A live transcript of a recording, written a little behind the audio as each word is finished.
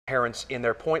Parents in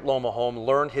their Point Loma home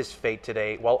learned his fate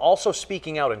today while also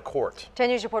speaking out in court. 10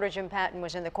 News reporter Jim Patton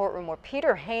was in the courtroom where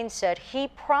Peter Haynes said he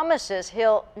promises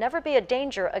he'll never be a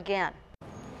danger again.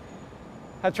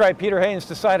 That's right. Peter Haynes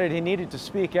decided he needed to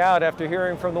speak out after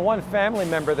hearing from the one family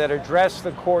member that addressed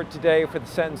the court today for the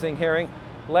sentencing hearing.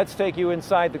 Let's take you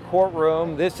inside the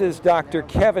courtroom. This is Dr.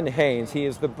 Kevin Haynes. He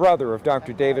is the brother of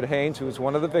Dr. David Haynes, who is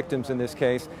one of the victims in this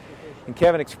case. And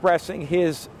Kevin expressing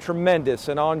his tremendous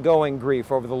and ongoing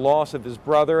grief over the loss of his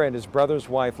brother and his brother's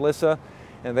wife, Lissa.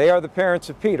 And they are the parents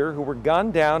of Peter, who were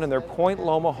gunned down in their Point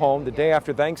Loma home the day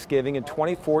after Thanksgiving in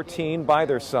 2014 by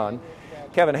their son.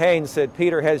 Kevin Haynes said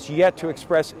Peter has yet to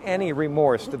express any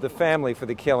remorse to the family for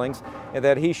the killings and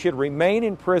that he should remain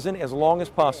in prison as long as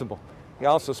possible. He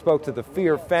also spoke to the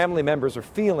fear family members are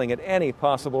feeling at any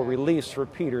possible release for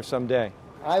Peter someday.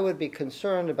 I would be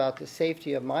concerned about the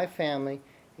safety of my family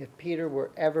if Peter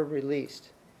were ever released,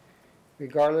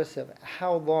 regardless of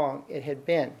how long it had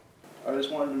been. I just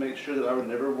wanted to make sure that I would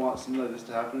never want something like this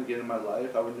to happen again in my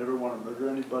life. I would never want to murder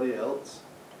anybody else,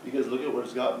 because look at what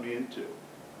it's gotten me into.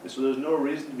 And so there's no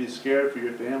reason to be scared for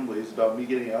your families about me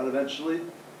getting out eventually,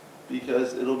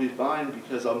 because it'll be fine,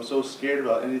 because I'm so scared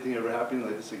about anything ever happening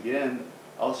like this again.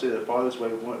 I'll stay the farthest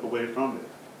way away from it.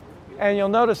 And you'll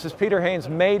notice as Peter Haynes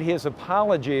made his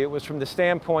apology, it was from the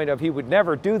standpoint of he would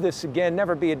never do this again,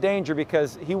 never be a danger,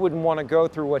 because he wouldn't want to go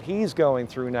through what he's going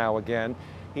through now again.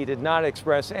 He did not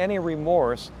express any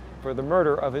remorse for the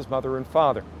murder of his mother and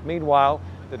father. Meanwhile,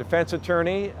 the defense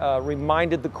attorney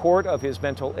reminded the court of his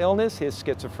mental illness, his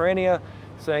schizophrenia,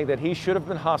 saying that he should have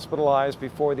been hospitalized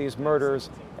before these murders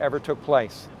ever took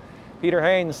place. Peter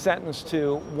Haynes sentenced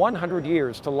to 100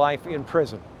 years to life in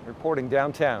prison. Reporting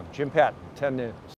downtown, Jim Patton, 10 News.